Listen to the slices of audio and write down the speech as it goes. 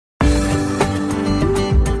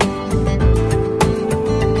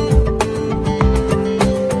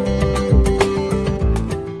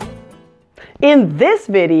In this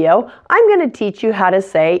video, I'm going to teach you how to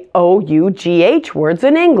say ough words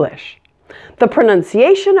in English. The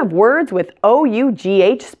pronunciation of words with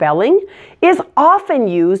ough spelling is often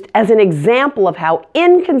used as an example of how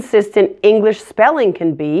inconsistent English spelling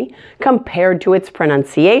can be compared to its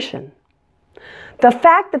pronunciation. The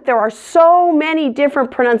fact that there are so many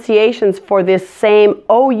different pronunciations for this same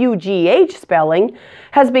ough spelling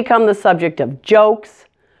has become the subject of jokes,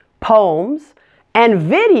 poems, and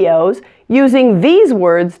videos using these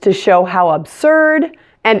words to show how absurd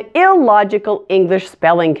and illogical English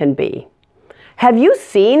spelling can be. Have you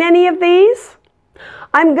seen any of these?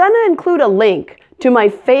 I'm going to include a link to my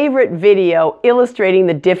favorite video illustrating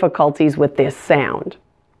the difficulties with this sound.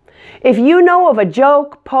 If you know of a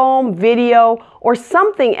joke, poem, video, or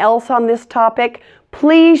something else on this topic,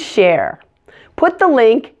 please share. Put the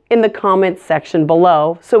link in the comments section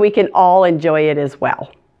below so we can all enjoy it as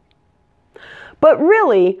well. But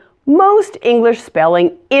really, most English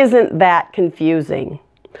spelling isn't that confusing.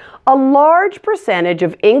 A large percentage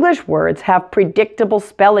of English words have predictable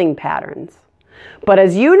spelling patterns. But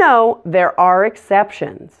as you know, there are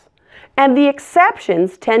exceptions. And the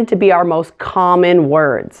exceptions tend to be our most common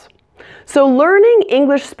words. So learning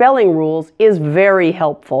English spelling rules is very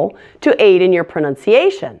helpful to aid in your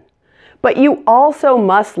pronunciation. But you also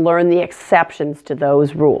must learn the exceptions to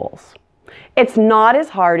those rules. It's not as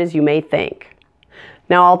hard as you may think.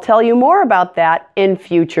 Now I'll tell you more about that in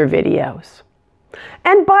future videos.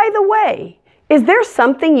 And by the way, is there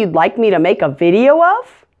something you'd like me to make a video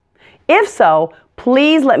of? If so,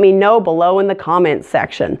 please let me know below in the comments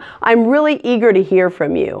section. I'm really eager to hear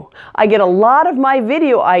from you. I get a lot of my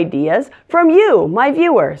video ideas from you, my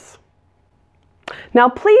viewers. Now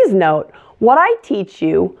please note, what I teach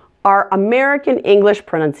you are American English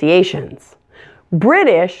pronunciations.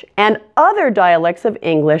 British and other dialects of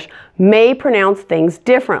English may pronounce things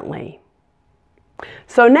differently.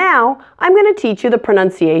 So now I'm going to teach you the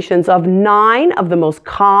pronunciations of 9 of the most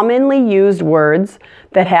commonly used words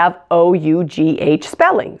that have ough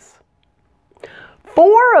spellings.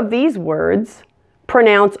 4 of these words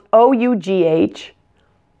pronounce ough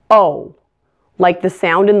O, like the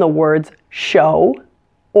sound in the words show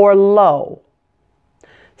or low.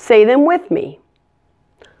 Say them with me.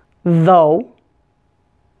 Though,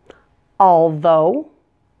 although,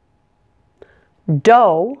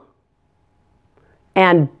 dough,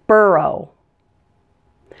 and borough.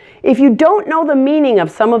 If you don't know the meaning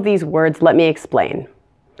of some of these words, let me explain.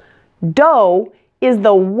 Dough is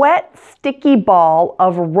the wet, sticky ball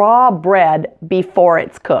of raw bread before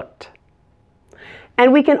it's cooked.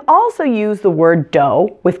 And we can also use the word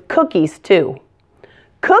dough with cookies too.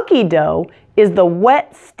 Cookie dough is the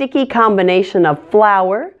wet, sticky combination of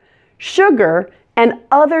flour, sugar, and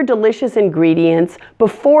other delicious ingredients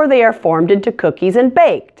before they are formed into cookies and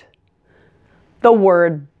baked. The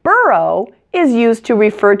word borough is used to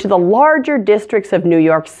refer to the larger districts of New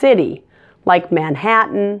York City, like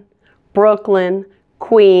Manhattan, Brooklyn,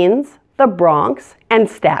 Queens, the Bronx, and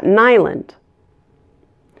Staten Island.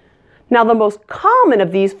 Now, the most common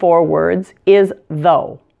of these 4 words is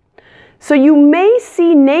though. So you may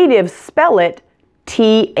see natives spell it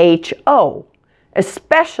T-H-O,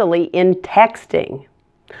 especially in texting.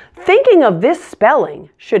 Thinking of this spelling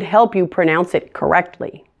should help you pronounce it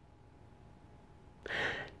correctly.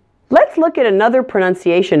 Let's look at another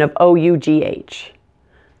pronunciation of ough.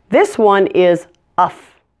 This one is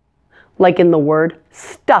uff, like in the word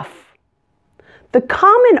stuff. The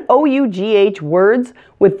common ough words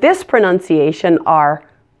with this pronunciation are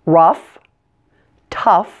rough,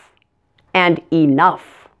 tough, and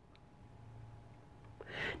enough.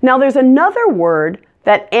 Now there's another word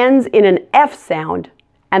that ends in an F sound,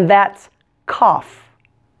 and that's cough.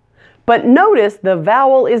 But notice the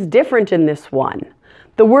vowel is different in this one.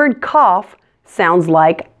 The word cough sounds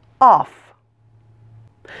like off.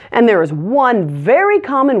 And there is one very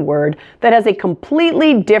common word that has a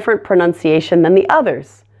completely different pronunciation than the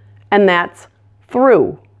others, and that's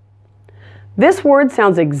through. This word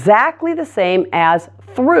sounds exactly the same as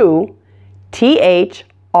through, T-H-R-E-W,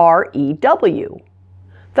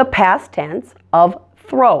 the past tense of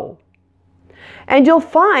throw. And you'll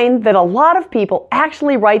find that a lot of people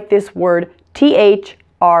actually write this word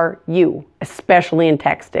T-H-R-U, especially in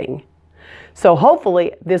texting. So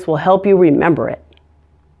hopefully this will help you remember it.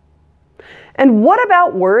 And what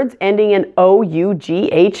about words ending in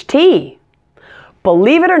O-U-G-H-T?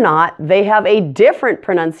 Believe it or not, they have a different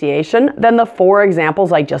pronunciation than the 4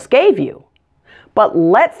 examples I just gave you. But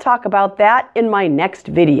let's talk about that in my next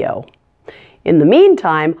video. In the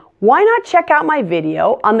meantime, why not check out my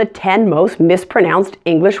video on the 10 most mispronounced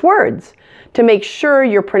English words to make sure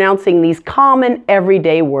you're pronouncing these common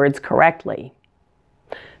everyday words correctly.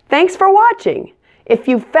 Thanks for watching. If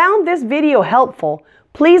you found this video helpful,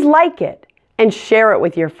 please like it and share it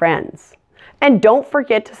with your friends. And don't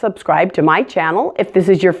forget to subscribe to my channel if this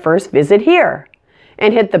is your first visit here.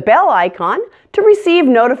 And hit the bell icon to receive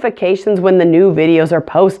notifications when the new videos are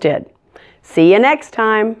posted. See you next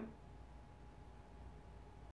time.